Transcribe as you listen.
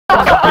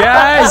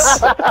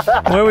Guys,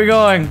 where are we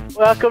going?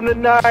 Welcome to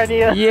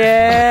Narnia.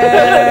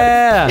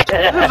 Yeah.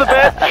 This is the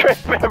best trip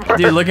ever.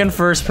 Dude, look in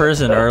first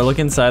person or look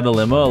inside the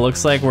limo. It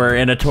looks like we're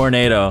in a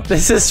tornado.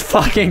 This is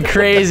fucking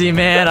crazy,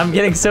 man. I'm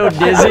getting so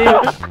dizzy.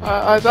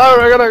 I thought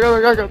we were gonna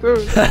go to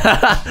Cockatoos.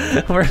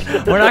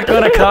 we're not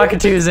going to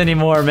cockatoos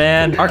anymore,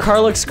 man. Our car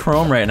looks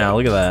chrome right now.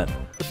 Look at that.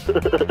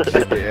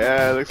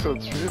 Yeah, it looks so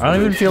true. I don't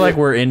even feel like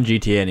we're in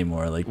GTA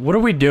anymore. Like, what are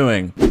we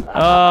doing?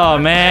 Oh,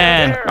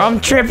 man. I'm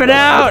tripping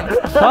out.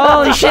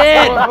 Holy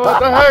shit. What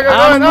the heck is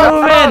I'm going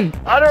on?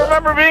 moving. I don't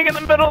remember being in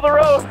the middle of the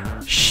road.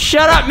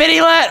 Shut up,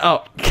 Mini-Let.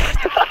 Oh.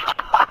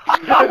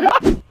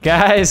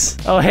 Guys.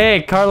 Oh,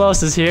 hey,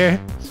 Carlos is here.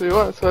 See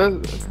what? See. What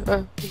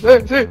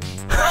is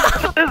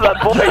that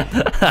boy?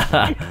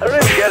 I don't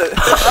even get it.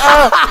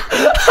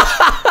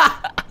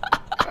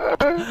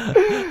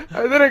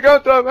 I didn't go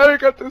to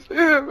America to see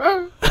him,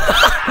 man.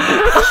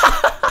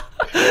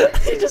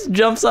 He just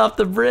jumps off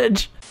the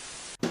bridge.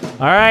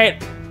 All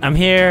right, I'm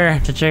here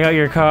to check out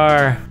your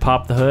car.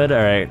 Pop the hood.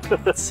 All right,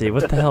 let's see.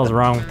 What the hell's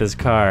wrong with this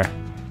car?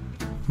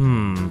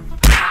 Well,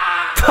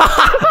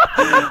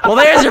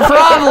 there's your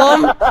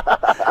problem.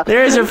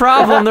 There's your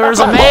problem. There was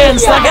a man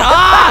stuck in.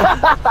 Ah!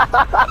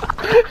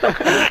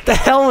 The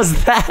hell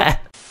was that?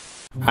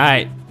 All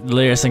right,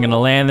 Lyris, I'm gonna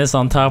land this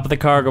on top of the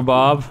cargo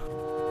bob.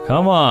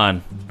 Come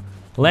on,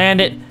 land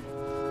it.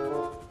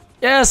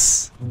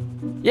 Yes!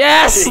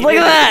 Yes! Look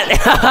at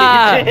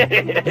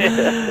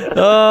that!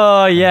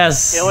 Oh,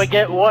 yes. Can we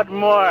get one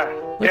more?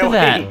 Look at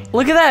that.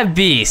 Look at that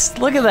beast.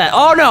 Look at that.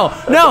 Oh, no!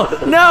 No!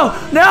 No!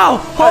 No!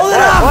 Hold it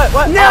up!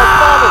 What?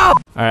 No!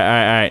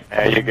 Alright.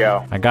 There you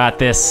go. I got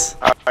this.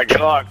 Good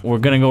luck. We're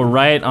gonna go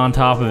right on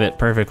top of it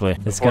perfectly.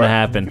 It's gonna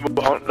happen.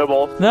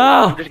 No.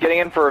 No! Just getting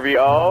in for a view.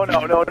 Oh, no.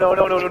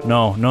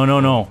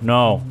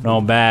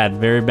 No, bad.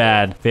 Very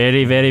bad.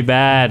 Very, very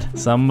bad.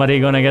 Somebody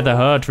gonna get the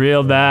hurt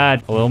real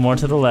bad. A little more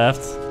to the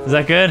left. Is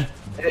that good?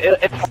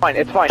 It's fine.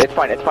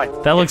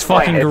 That looks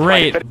fucking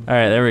great. Alright,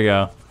 there we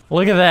go.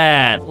 Look at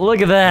that.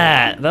 Look at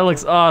that. That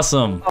looks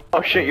awesome.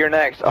 Oh shit, you're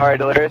next. Alright,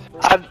 Delirious.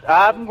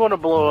 I'm gonna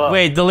blow up.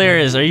 Wait,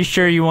 Delirious, are you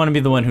sure you want to be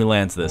the one who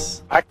lands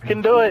this? I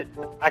can do it.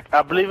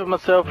 I believe in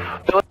myself.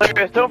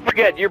 Delirious, don't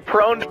forget, you're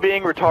prone to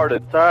being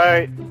retarded.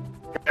 Alright.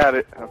 Got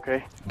it.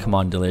 Okay. Come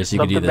on, Delirious, you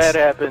can do Something this. bad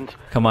happened.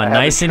 Come on,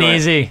 nice and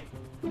easy.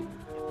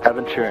 I have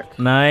insurance.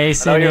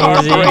 Nice and you're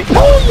easy. Nice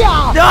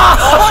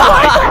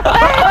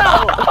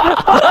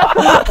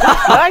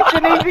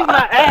and easy,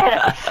 my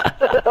ass.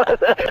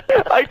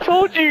 I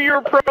told you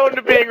you're prone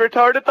to being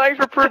retarded. Thanks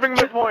for proving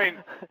the point.